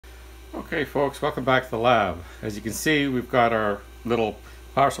Okay folks, welcome back to the lab. As you can see, we've got our little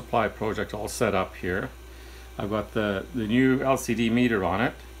power supply project all set up here. I've got the new LCD meter on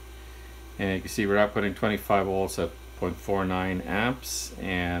it, and you can see we're outputting 25 volts at 0.49 amps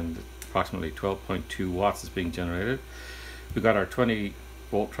and approximately 12.2 watts is being generated. We've got our 20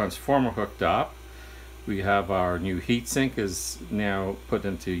 volt transformer hooked up. We have our new heatsink is now put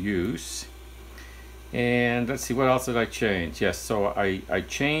into use. And let's see, what else did I change? Yes, so I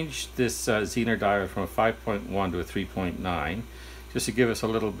changed this Zener diode from a 5.1 to a 3.9 just to give us a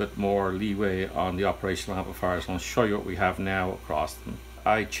little bit more leeway on the operational amplifiers. I'll show you what we have now across them.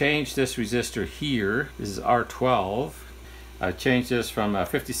 I changed this resistor here. This is R12. I changed this from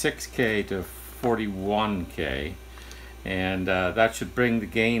 56K to 41K, and that should bring the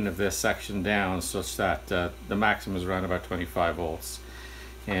gain of this section down such that the maximum is around about 25 volts.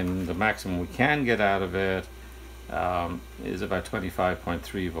 And the maximum we can get out of it is about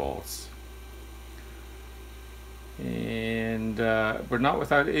 25.3 volts. And we're not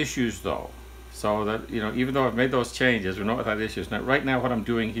without issues though. So that, you know, even though I've made those changes, we're not without issues. Now, right now what I'm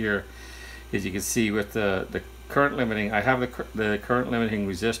doing here is, you can see with the current limiting, I have the current limiting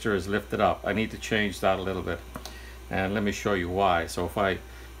resistor is lifted up. I need to change that a little bit. And let me show you why. So if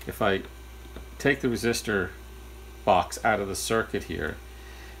I take the resistor box out of the circuit here,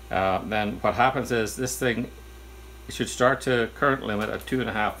 then what happens is this thing should start to current limit at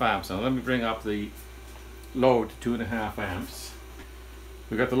 2.5 amps. Now let me bring up the load to 2.5 amps.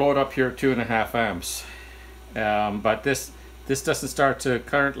 We've got the load up here at 2.5 amps, but this doesn't start to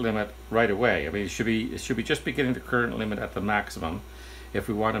current limit right away. I mean, it should be just beginning to current limit at the maximum if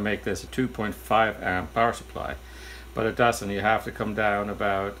we want to make this a 2.5 amp power supply. But it doesn't. You have to come down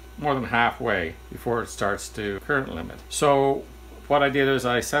about more than halfway before it starts to current limit. So what I did is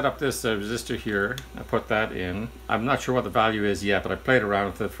I set up this resistor here. I put that in. I'm not sure what the value is yet, but I played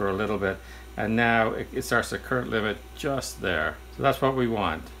around with it for a little bit, and now it starts to current limit just there. So that's what we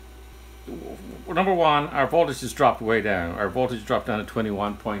want. Number one, our voltage has dropped way down. Our voltage dropped down to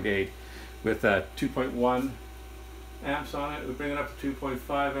 21.8 with 2.1 amps on it. We bring it up to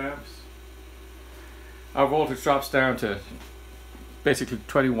 2.5 amps. Our voltage drops down to basically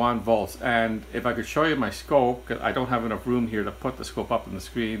 21 volts. And if I could show you my scope, because I don't have enough room here to put the scope up on the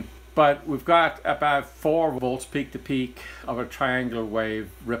screen, but we've got about 4 volts peak to peak of a triangular wave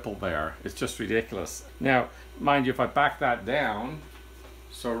ripple there. It's just ridiculous. Now, mind you, if I back that down,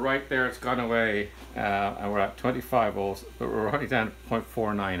 so right there it's gone away, and we're at 25 volts, but we're only down to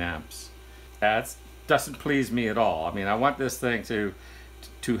 0.49 amps. That doesn't please me at all. I mean, I want this thing to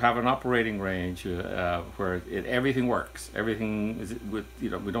have an operating range where everything works. Everything is with, you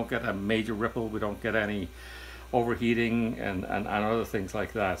know, we don't get a major ripple, we don't get any overheating and other things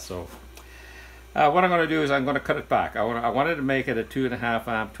like that. So what I'm going to do is I'm going to cut it back. I wanted to make it a 2.5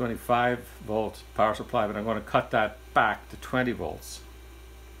 amp 25 volt power supply, but I'm going to cut that back to 20 volts.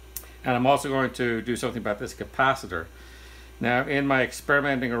 And I'm also going to do something about this capacitor. Now, in my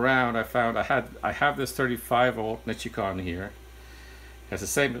experimenting around, I found I have this 35 volt Nichicon here. It's the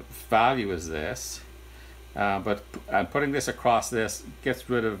same value as this, but I'm putting this across this gets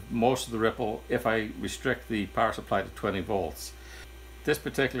rid of most of the ripple if I restrict the power supply to 20 volts. This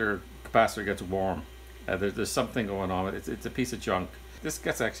particular capacitor gets warm. There's something going on. It's a piece of junk. This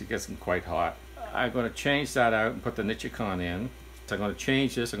actually gets quite hot. I'm going to change that out and put the Nichicon in. So I'm going to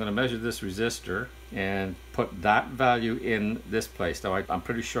change this. I'm going to measure this resistor and put that value in this place. Now I'm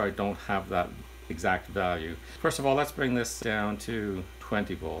pretty sure I don't have that exact value. First of all, let's bring this down to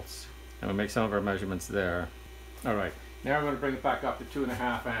 20 volts, and we'll make some of our measurements there. All right, now we're going to bring it back up to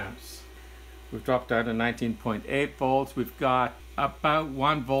 2.5 amps. We've dropped down to 19.8 volts. We've got about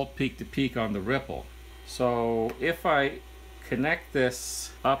 1 volt peak to peak on the ripple. So if I connect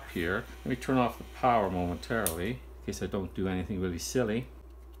this up here, let me turn off the power momentarily in case I don't do anything really silly.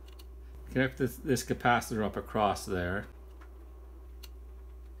 Connect this capacitor up across there.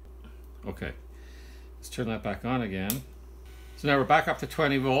 Okay, let's turn that back on again. So now we're back up to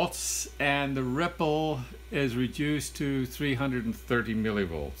 20 volts, and the ripple is reduced to 330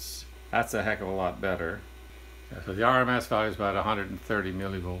 millivolts. That's a heck of a lot better. So the RMS value is about 130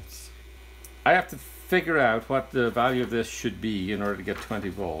 millivolts. I have to figure out what the value of this should be in order to get 20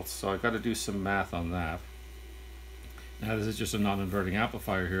 volts, so I've got to do some math on that. Now this is just a non-inverting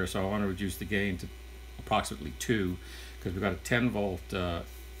amplifier here, so I want to reduce the gain to approximately 2, because we've got a 10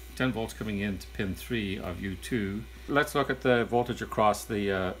 volts coming into pin 3 of U2. Let's look at the voltage across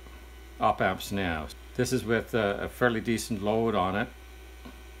the op amps now. This is with a fairly decent load on it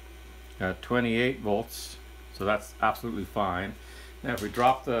at 28 volts, so that's absolutely fine. Now if we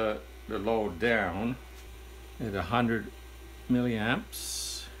drop the load down at 100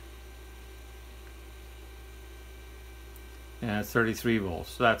 milliamps, and it's 33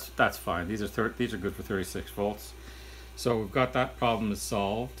 volts. So that's fine. These are good for 36 volts. So we've got that problem is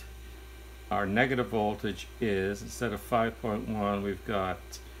solved. Our negative voltage is, instead of 5.1, we've got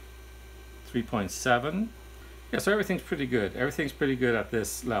 3.7. Yeah, so everything's pretty good. Everything's pretty good at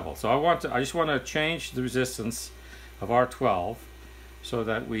this level. So I just want to change the resistance of R12 so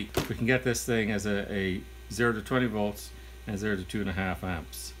that we can get this thing as a 0 to 20 volts and 0 to 2.5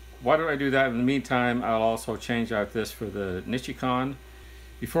 amps. Why do I do that? In the meantime, I'll also change out this for the Nichicon.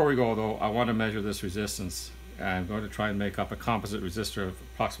 Before we go though, I want to measure this resistance. I'm going to try and make up a composite resistor of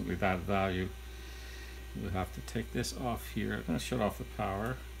approximately that value. We'll have to take this off here. I'm going to shut off the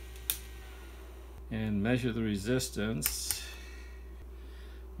power and measure the resistance.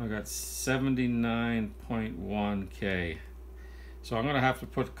 I got 79.1 K. So I'm going to have to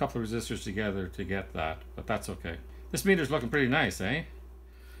put a couple of resistors together to get that, but that's okay. This meter's looking pretty nice, eh?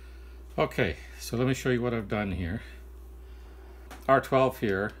 Okay, so let me show you what I've done here. R12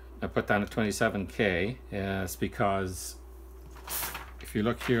 here, I put down at 27K. It's because if you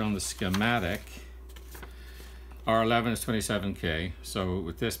look here on the schematic, R11 is 27K. So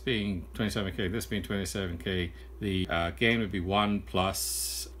with this being 27K, this being 27K, the gain would be 1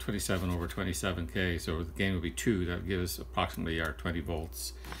 plus 27 over 27K. So the gain would be 2. That gives approximately our 20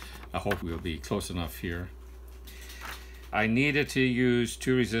 volts. I hope we'll be close enough here. I needed to use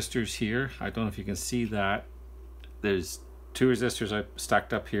 2 resistors here. I don't know if you can see that. There's 2 resistors I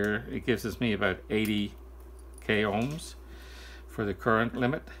stacked up here. It gives me about 80 K ohms for the current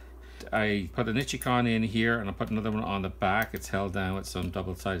limit. I put a Nichicon in here and I'll put another one on the back. It's held down with some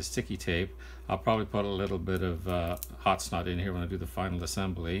double-sided sticky tape. I'll probably put a little bit of hot snot in here when I do the final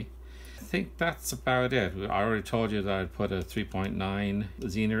assembly. I think that's about it. I already told you that I'd put a 3.9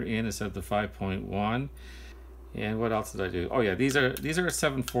 Zener in instead of the 5.1. And what else did I do? Oh yeah, these are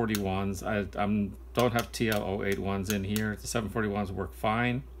 741s. I don't have TL081s in here. The 741s work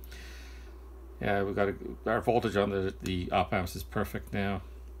fine. Yeah, we've got our voltage on the op amps is perfect now.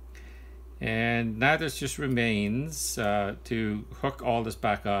 And now this just remains to hook all this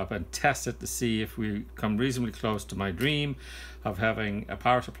back up and test it to see if we come reasonably close to my dream of having a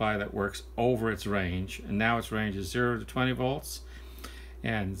power supply that works over its range. And now its range is 0 to 20 volts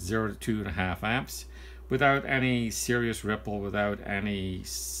and 0 to 2.5 amps. Without any serious ripple, without any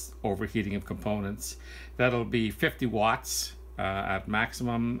overheating of components. That'll be 50 watts at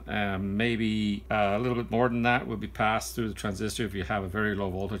maximum. Maybe a little bit more than that will be passed through the transistor if you have a very low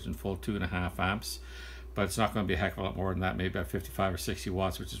voltage and full 2.5 amps. But it's not going to be a heck of a lot more than that, maybe about 55 or 60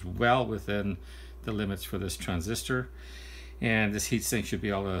 watts, which is well within the limits for this transistor. And this heatsink should be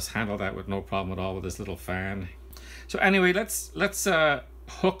able to handle that with no problem at all with this little fan. So anyway, let's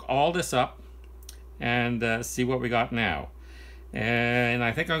hook all this up and see what we got now. And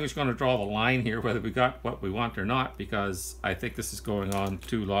I think I'm just going to draw the line here whether we got what we want or not, because I think this is going on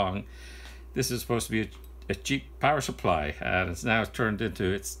too long. This is supposed to be a cheap power supply, and it's now turned into,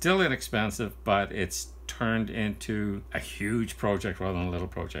 it's still inexpensive, but it's turned into a huge project rather than a little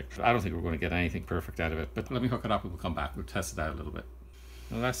project. I don't think we're going to get anything perfect out of it, but let me hook it up and we'll come back. We'll test it out a little bit.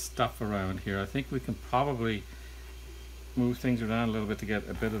 Now that's stuff around here. I think we can probably move things around a little bit to get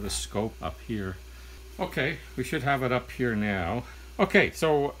a bit of the scope up here. Okay, we should have it up here now. Okay,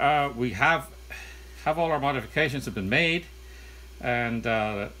 so we have all our modifications have been made, and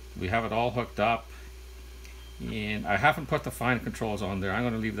we have it all hooked up. And I haven't put the final controls on there. I'm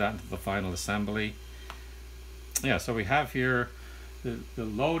going to leave that until the final assembly. Yeah, so we have here the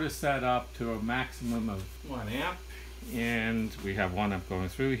load is set up to a maximum of 1 amp, and we have 1 amp going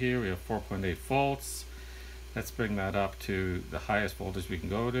through here. We have 4.8 volts. Let's bring that up to the highest voltage we can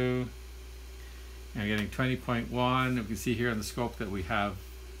go to. And getting 20.1. You can see here on the scope that we have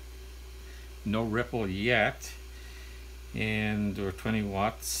no ripple yet. And we're 20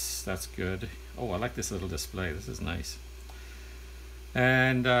 watts. That's good. Oh, I like this little display. This is nice.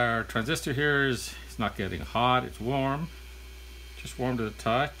 And our transistor here is not getting hot. It's warm. Just warm to the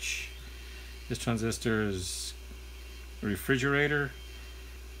touch. This transistor is a refrigerator.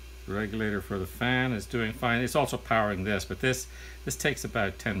 The regulator for the fan is doing fine. It's also powering this, but this takes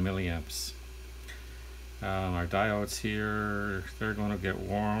about 10 milliamps. Our diodes here, they're going to get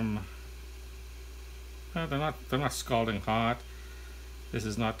warm. They're not scalding hot. This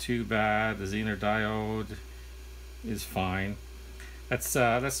is not too bad. The Zener diode is fine.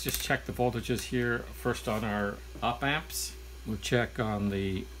 Let's just check the voltages here first on our op amps. We'll check on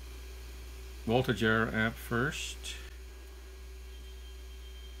the voltage error amp first.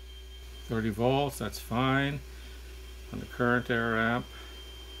 30 volts, that's fine. On the current error amp,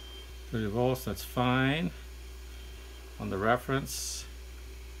 30 volts, that's fine. On the reference,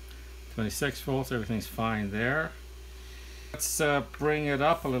 26 volts, everything's fine there. Let's bring it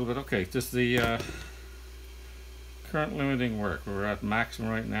up a little bit. Okay, just the current limiting work. We're at maximum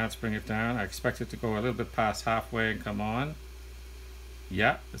right now. Let's bring it down. I expect it to go a little bit past halfway and come on.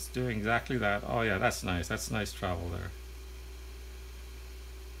 Yeah, it's doing exactly that. Oh yeah, that's nice. That's nice travel there.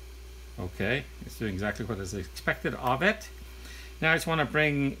 Okay, it's doing exactly what is expected of it. Now I just want to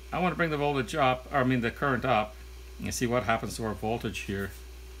bring the voltage up, or I mean the current up, and see what happens to our voltage here.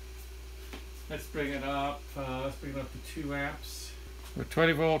 Let's bring it up. Let's bring it up to 2 amps. With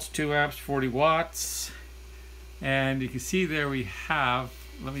 20 volts, 2 amps, 40 watts. And you can see there we have,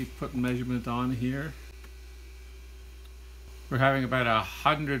 let me put measurement on here. We're having about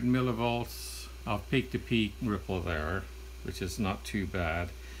 100 millivolts of peak-to-peak ripple there, which is not too bad.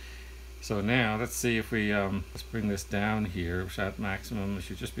 So now let's see if we, let's bring this down here. It's at maximum. It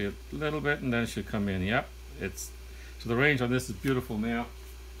should just be a little bit and then it should come in. Yep, so the range on this is beautiful now.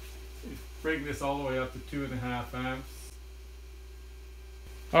 Bring this all the way up to 2.5 amps.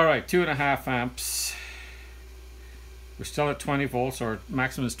 All right, 2.5 amps. We're still at 20 volts, or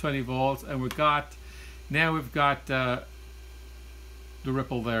maximum is 20 volts, and we've got the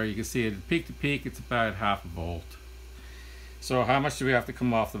ripple there. You can see it peak to peak, it's about 0.5 volt. So how much do we have to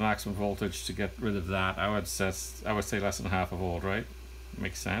come off the maximum voltage to get rid of that? I would say less than 0.5 volt, right?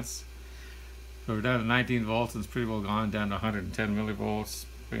 Makes sense. So we're down to 19 volts, and it's pretty well gone down to 110 millivolts.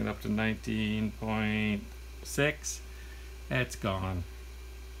 Bring it up to 19.6. It's gone.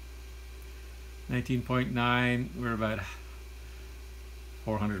 19.9. We're about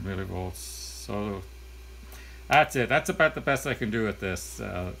 400 millivolts. So that's it. That's about the best I can do with this.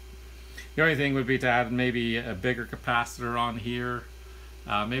 The only thing would be to add maybe a bigger capacitor on here.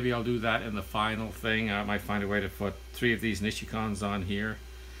 Maybe I'll do that in the final thing. I might find a way to put 3 of these Nishikons on here,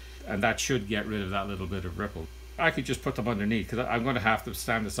 and that should get rid of that little bit of ripple. I could just put them underneath, because I'm going to have to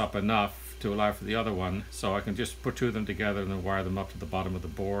stand this up enough to allow for the other one, so I can just put 2 of them together and then wire them up to the bottom of the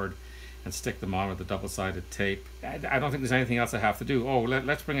board and stick them on with the double-sided tape. I don't think there's anything else I have to do. Oh,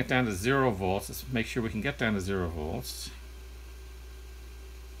 let's bring it down to 0 volts. Let's make sure we can get down to 0 volts.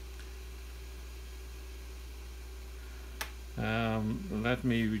 Let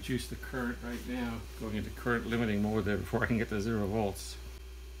me reduce the current right now, going into current limiting mode there before I can get to 0 volts.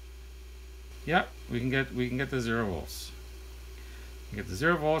 Yeah, we can get to 0 volts. We can get to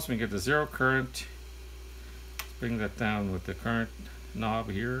 0 volts, we can get to 0 current. Let's bring that down with the current knob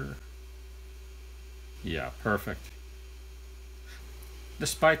here. Yeah, perfect.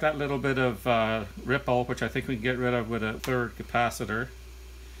 Despite that little bit of ripple, which I think we can get rid of with a 3rd capacitor.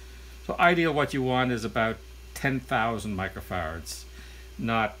 So ideal, what you want is about 10,000 microfarads,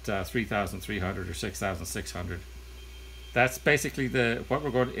 not 3,300 or 6,600. That's basically what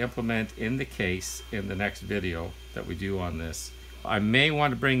we're going to implement in the case in the next video that we do on this. I may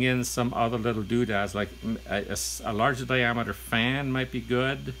want to bring in some other little doodads, like a larger diameter fan might be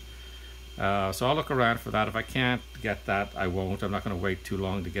good. So I'll look around for that. If I can't get that, I won't. I'm not going to wait too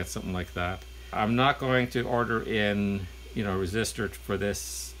long to get something like that. I'm not going to order in, a resistor for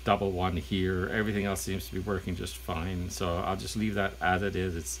this double one here. Everything else seems to be working just fine. So I'll just leave that as it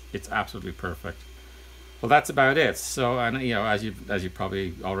is. It's absolutely perfect. Well, that's about it. So, and as you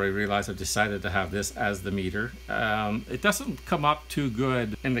probably already realized, I've decided to have this as the meter. It doesn't come up too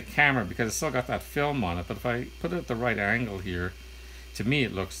good in the camera because it's still got that film on it. But if I put it at the right angle here, to me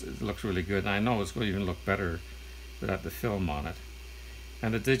it looks really good. And I know it's going to even look better without the film on it.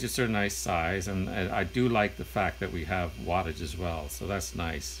 And the digits are nice size, and I do like the fact that we have wattage as well. So that's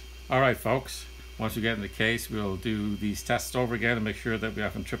nice. All right, folks. Once we get in the case, we'll do these tests over again and make sure that we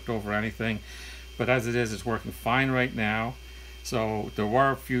haven't tripped over anything. But as it is, it's working fine right now. So there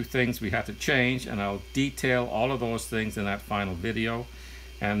were a few things we had to change, and I'll detail all of those things in that final video.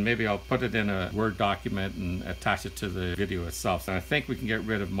 And maybe I'll put it in a Word document and attach it to the video itself. And I think we can get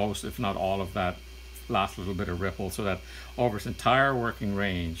rid of most, if not all, of that last little bit of ripple, so that over its entire working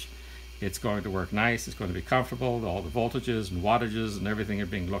range, it's going to work nice. It's going to be comfortable. All the voltages and wattages and everything are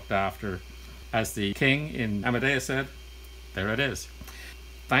being looked after. As the king in Amadeus said, there it is.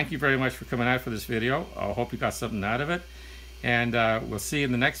 Thank you very much for coming out for this video. I hope you got something out of it. And we'll see you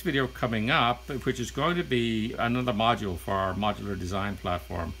in the next video coming up, which is going to be another module for our modular design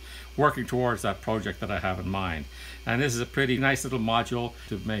platform, working towards that project that I have in mind. And this is a pretty nice little module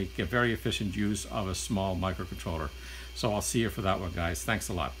to make a very efficient use of a small microcontroller. So I'll see you for that one, guys. Thanks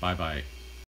a lot. Bye-bye.